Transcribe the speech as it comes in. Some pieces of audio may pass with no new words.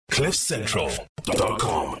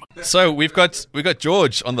CliffCentral.com. So we've got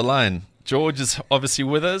George on the line. George is obviously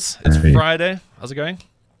with us. It's Friday. How's it going?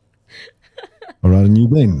 All right, and you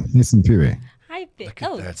Ben? Listen, Piri. Hi, Ben. Look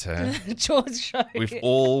at that, huh? George show. We've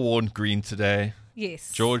all worn green today.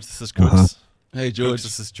 Yes. George, this is Cooks. Hey, George.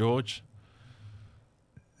 This is George.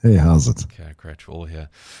 Hey, how's it? Okay, great. We're all here.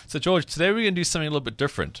 So, George, today we're going to do something a little bit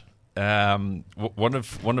different. One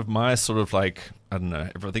of my sort of like, I don't know,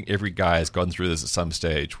 I think every guy has gone through this at some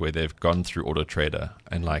stage where they've gone through AutoTrader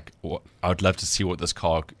and like, I would love to see what this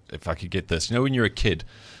car, if I could get this. You know, when you're a kid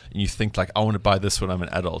and you think like, I want to buy this when I'm an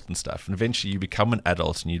adult and stuff. And eventually you become an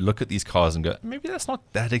adult and you look at these cars and go, maybe that's not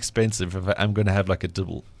that expensive if I'm going to have like a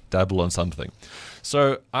dabble on something.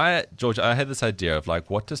 So George, I had this idea of like,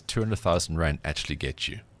 what does 200,000 Rand actually get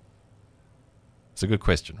you? It's a good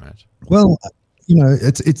question, right? Well, you know,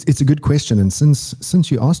 it's a good question, and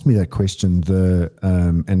since you asked me that question,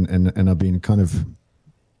 and I've been kind of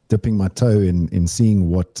dipping my toe in seeing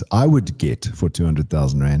what I would get for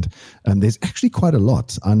 200,000 Rand. There's actually quite a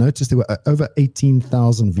lot. I noticed there were over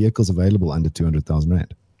 18,000 vehicles available under 200,000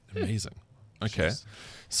 Rand. Amazing. Okay,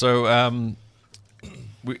 so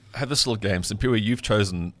we have this little game. So, Piwa, you've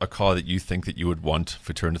chosen a car that you think that you would want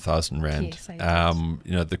for 200,000 Rand. Yes, I did.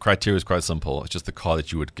 You know, the criteria is quite simple. It's just the car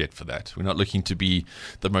that you would get for that. We're not looking to be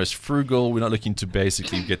the most frugal. We're not looking to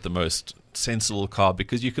basically get the most sensible car,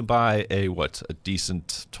 because you can buy a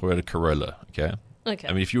decent Toyota Corolla. Okay. Okay.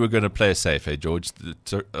 I mean, if you were going to play it safe, hey George,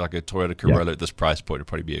 like a Toyota Corolla at this price point would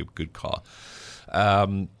probably be a good car.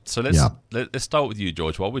 So let's start with you,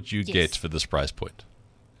 George. What would you get for this price point?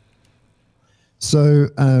 So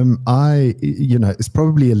it's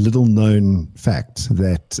probably a little known fact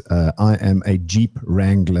that I am a Jeep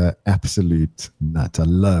Wrangler absolute nut. I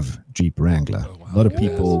love Jeep Wrangler. Oh, wow. A lot of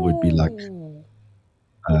people would be like,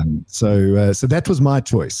 so that was my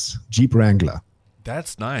choice, Jeep Wrangler.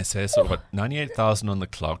 That's nice. Hey? So what, 98,000 on the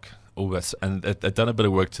clock. Oh, and they've done a bit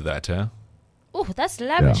of work to that, huh? Oh, that's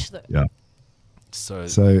lavish, though. Yeah. So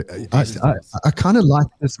I kind of like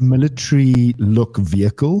this military look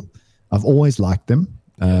vehicle. I've always liked them.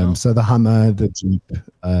 So the Hummer, the Jeep,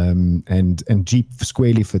 and Jeep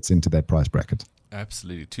squarely fits into that price bracket.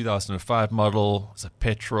 Absolutely. 2005 model. It's a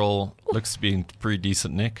petrol. Looks to be in pretty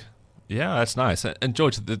decent nick. Yeah, that's nice. And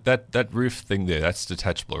George, that roof thing there, that's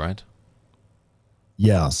detachable, right?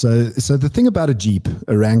 Yeah. So the thing about a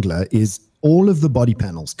Wrangler is all of the body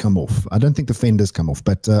panels come off. I don't think the fenders come off,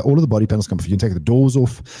 but all of the body panels come off. You can take the doors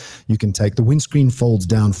off. You can take the windscreen folds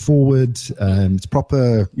down forward. It's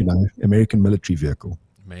proper, American military vehicle.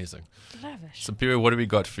 Amazing. Lavish. So, Pira, what do we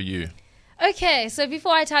got for you? Okay, so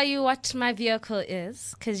before I tell you what my vehicle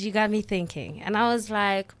is, because you got me thinking, and I was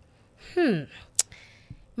like,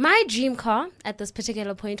 my dream car at this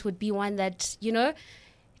particular point would be one that,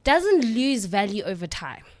 doesn't lose value over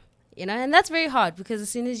time. And that's very hard, because as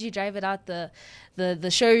soon as you drive it out the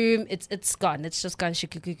showroom, it's gone. It's just gone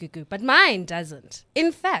shikukukuku. But mine doesn't.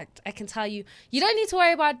 In fact, I can tell you, you don't need to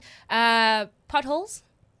worry about potholes.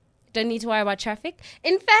 Don't need to worry about traffic.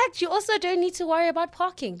 In fact, you also don't need to worry about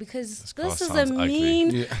parking, because this is a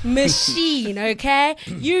mean machine, okay?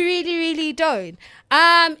 You really, really don't.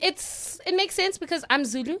 It makes sense because I'm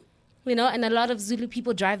Zulu, and a lot of Zulu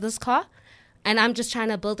people drive this car. And I'm just trying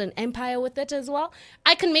to build an empire with it as well.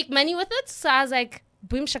 I can make money with it. So I was like,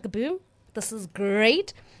 boom, shaka boom. This is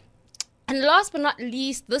great. And last but not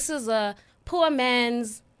least, this is a poor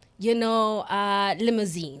man's,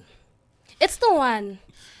 limousine. It's the one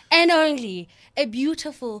and only a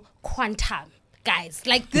beautiful Quantum. Guys,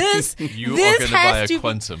 like this. You are going to buy a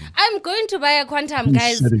Quantum. I'm going to buy a Quantum,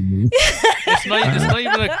 guys. It's not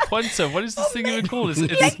even a Quantum. What is this thing even called?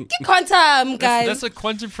 It's like Quantum, guys. That's a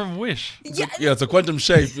Quantum from Wish. It's a Quantum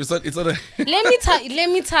shape. It's not a. Let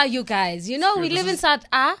me tell you guys. We live in South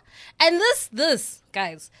Africa, and this,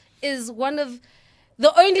 guys, is one of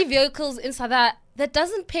the only vehicles in South Africa that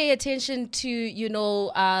doesn't pay attention to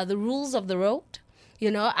the rules of the road.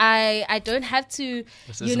 I don't have to,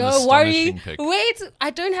 worry. Wait, I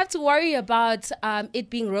don't have to worry about it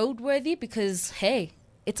being roadworthy, because hey,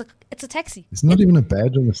 it's a taxi. It's not even a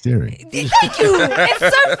badge on the steering. Thank you. It's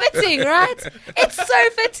so fitting, right? It's so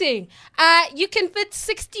fitting. You can fit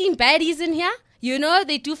 16 baddies in here.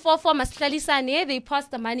 They do 4 mashlalisane. They pass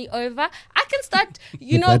the money over. I can start,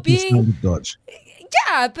 being Dodge.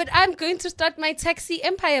 Yeah, but I'm going to start my taxi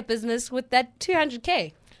empire business with that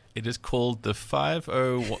 200k. It is called the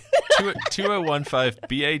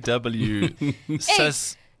 2015 BAW.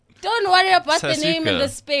 Don't worry about the name and Sasuke. the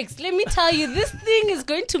specs. Let me tell you, this thing is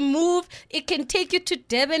going to move. It can take you to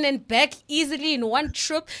Durban and back easily in one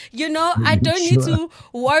trip. You know, I don't need to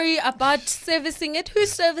worry about servicing it. Who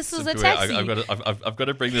services a taxi? I've got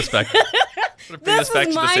to bring this back. This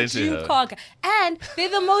is my dream car. And they're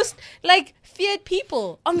the most, like, feared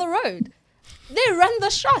people on the road. They run the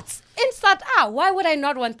shots inside out. Why would I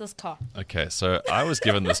not want this car? Okay, so I was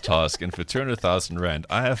given this task, and for 200,000 Rand,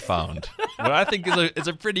 I have found what I think is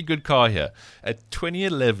a pretty good car here. A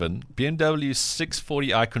 2011 BMW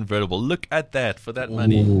 640i convertible. Look at that for that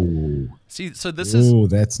money. Ooh. See, so this is... Oh,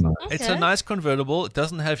 that's nice. It's a nice convertible. It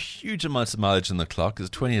doesn't have huge amounts of mileage in the clock. It's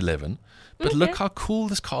 2011. But look how cool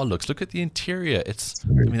this car looks. Look at the interior. I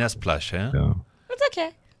mean, that's plush, huh? Yeah. It's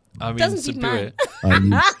okay. I mean, Doesn't beat mine. I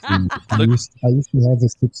used to have a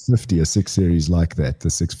 650, a 6 Series like that, the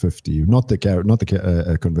 650. Not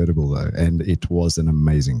the convertible though, and it was an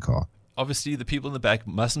amazing car. Obviously, the people in the back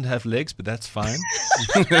mustn't have legs, but that's fine.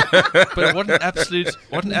 But what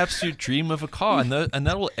an absolute dream of a car, and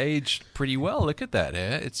that will age pretty well. Look at that,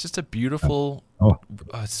 It's just a beautiful.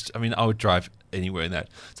 I mean, I would drive anywhere in that.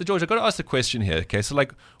 So, George, I've got to ask the question here. Okay, so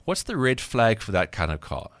like, what's the red flag for that kind of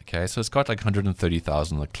car? Okay, so it's got like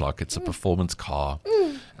 130,000 on the clock. It's a performance car.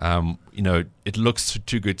 You know, it looks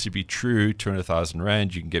too good to be true. 200,000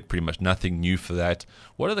 Rand, you can get pretty much nothing new for that.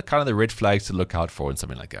 What are the kind of the red flags to look out for in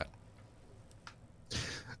something like that?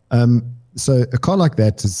 So a car like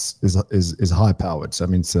that is high powered. So I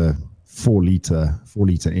mean, it's a 4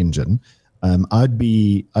 liter engine. I'd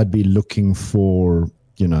be looking for,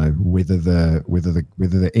 you know, whether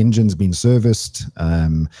the engine's been serviced.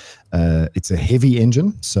 It's a heavy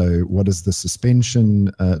engine. So what is the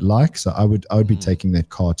suspension like? So I would be taking that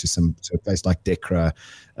car to a place like Dekra,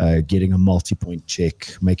 getting a multi-point check,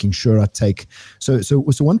 making sure I take. So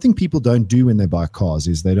one thing people don't do when they buy cars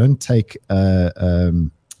is they don't take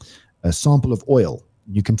a sample of oil.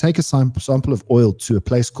 You can take a sample of oil to a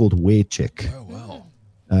place called Wear Check. Oh wow!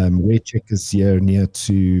 Wear Check is here near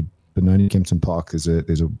to Benoni Kempton Park. There's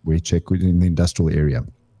a Wear Check in the industrial area,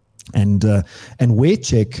 and Wear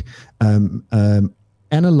Check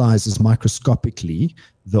analyzes microscopically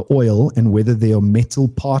the oil and whether there are metal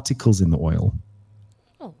particles in the oil.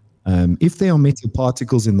 Oh. If there are metal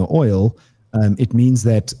particles in the oil, it means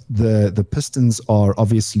that the pistons are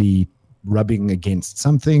obviously rubbing against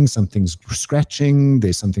something's scratching,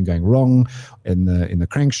 there's something going wrong in the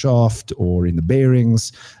crankshaft or in the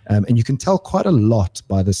bearings, and you can tell quite a lot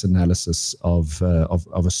by this analysis of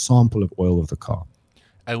a sample of oil of the car.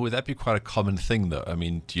 And would that be quite a common thing, though? I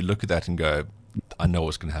mean, do you look at that and go, I know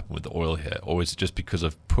what's going to happen with the oil here? Or is it just because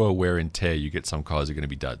of poor wear and tear, you get some cars that are going to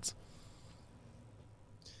be duds?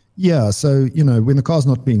 Yeah, so, you know, when the car's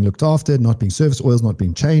not being looked after, not being serviced, oil's not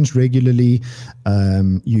being changed regularly,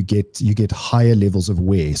 you get higher levels of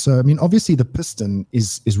wear. So, I mean, obviously the piston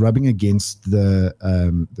is rubbing against the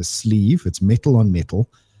sleeve. It's metal on metal.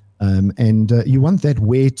 And you want that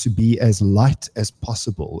wear to be as light as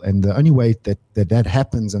possible. And the only way that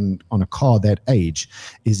happens on a car that age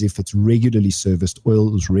is if it's regularly serviced,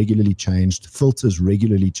 oil is regularly changed, filters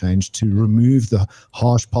regularly changed to remove the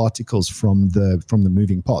harsh particles from the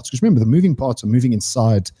moving parts. Because remember, the moving parts are moving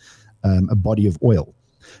inside a body of oil.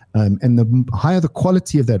 And the higher the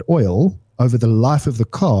quality of that oil over the life of the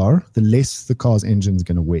car, the less the car's engine is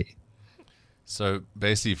going to wear. So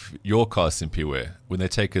basically, if your car simply wear, when they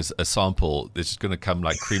take a sample, it's just going to come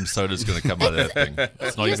like cream soda is going to come out of that thing.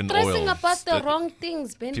 It's not You're even stressing oil. about the wrong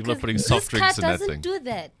things, Ben. People are putting soft drinks in that thing. This car doesn't do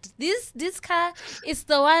that. This car is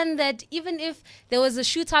the one that even if there was a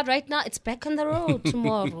shootout right now, it's back on the road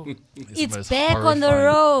tomorrow. It's back on the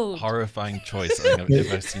road. Horrifying choice I think I've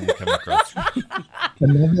ever seen come across.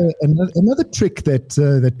 Another trick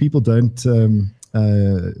that people don't.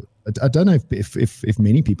 I don't know if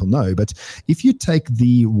many people know, but if you take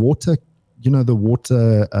the water,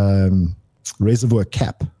 reservoir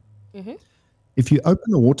cap, Mm-hmm. if you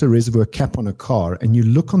open the water reservoir cap on a car and you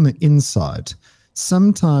look on the inside,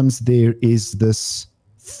 sometimes there is this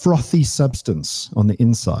frothy substance on the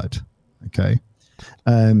inside. Okay.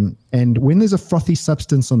 And when there's a frothy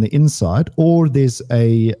substance on the inside, or there's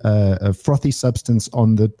a frothy substance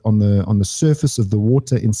on the surface of the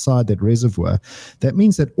water inside that reservoir, that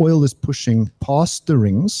means that oil is pushing past the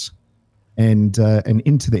rings and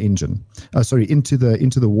into the engine. Into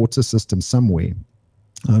the water system somewhere.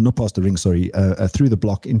 Not past the ring, through the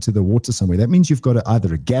block into the water somewhere. That means you've got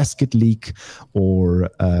either a gasket leak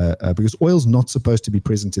or because oil's not supposed to be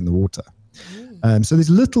present in the water. So there's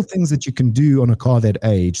little things that you can do on a car that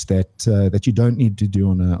age that you don't need to do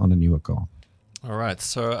on a newer car. All right,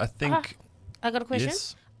 so I think I got a question.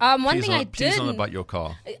 Yes. One thing I Please did. not about your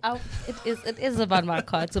car. It is about my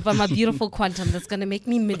car. It's about my beautiful Quantum that's gonna make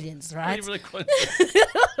me millions, right?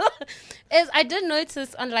 Is I did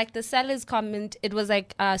notice on like the seller's comment, it was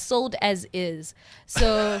like sold as is.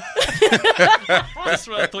 So That's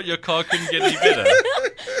what I thought your car couldn't get any better.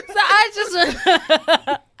 So I just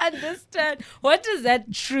understand what does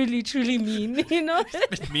that truly mean, you know?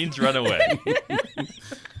 It means run away.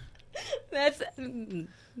 That's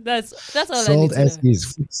all Sold I need as to know.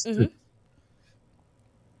 is.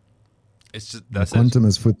 It's just The that's it. Quantum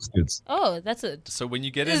is footskirts. Oh, that's it. So when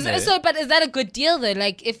you get in there, But is that a good deal though?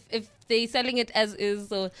 Like if they selling it as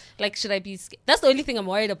is, or like should I be scared? That's the only thing I'm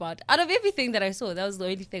worried about. Out of everything that I saw, that was the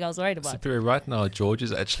only thing I was worried about. Superior, right now, George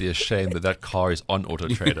is actually ashamed that car is on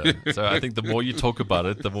AutoTrader. So I think the more you talk about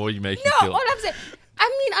it, the more you make you No, feel. all I'm saying, I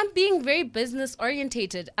mean, I'm being very business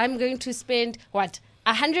orientated. I'm going to spend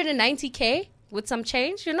 190k with some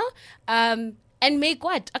change, you know, and make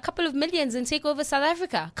a couple of millions and take over South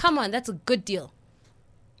Africa. Come on, that's a good deal.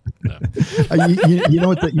 No. You know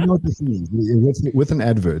what the thing is with an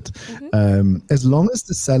advert. As long as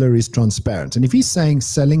the seller is transparent, and if he's saying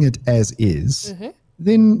selling it as is,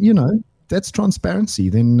 then that's transparency.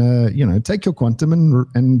 Then take your Quantum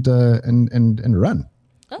and run.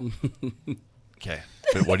 Okay.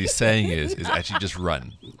 But what he's saying is actually just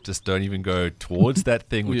run. Just don't even go towards that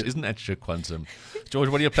thing, which isn't actually a Quantum. George,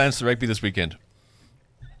 what are your plans for rugby this weekend?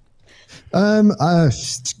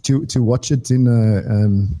 To watch it in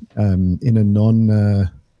a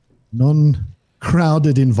non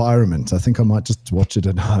crowded environment. I think I might just watch it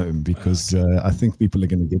at home because I think people are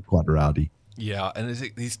going to get quite rowdy. Yeah, and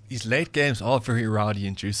these late games are very rowdy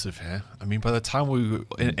and juicy. I mean, by the time we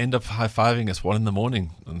end up high-fiving, it's 1 a.m.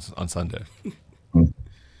 on Sunday.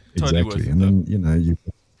 Totally worth Exactly. it, And then, you've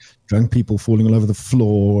got drunk people falling all over the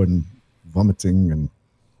floor and vomiting and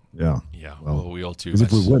Yeah, well, we all too. Because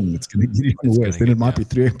if we win, it's going to get even worse. Then it might be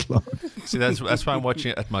 3 o'clock. See, that's why I'm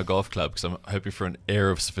watching it at my golf club, because I'm hoping for an air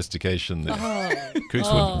of sophistication there.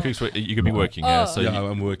 Kooks, you could be working, yeah? So Yeah,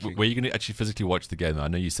 I'm working. Where are you going to actually physically watch the game? I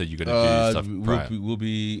know you said you're going to do stuff prior. We'll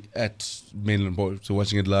be at Mainland Port, so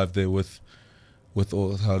watching it live there with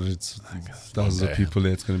all hundreds, thousands of people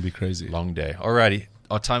there. It's going to be crazy. Long day. Alrighty,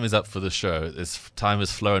 our time is up for the show. This time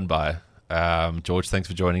has flown by. George, thanks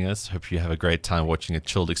for joining us. Hope you have a great time watching a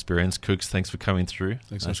chilled experience. Kooks, thanks for coming through.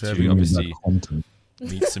 Thanks nice for to having me. obviously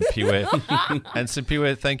meet Simpiwe. And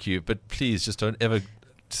Simpiwe, thank you. But please, just don't ever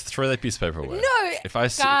throw that piece of paper away. No, if I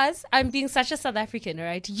guys, I'm being such a South African,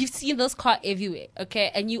 right? You've seen those cars everywhere,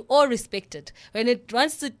 okay? And you all respect it. When it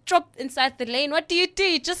wants to drop inside the lane, what do? You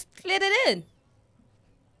just let it in.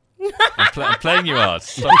 I'm playing you out.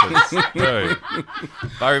 Stop it. No.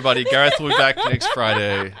 Bye, everybody. Gareth will be back next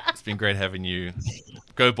Friday. It's been great having you.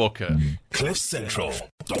 Go Bokke.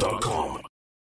 CliffCentral.com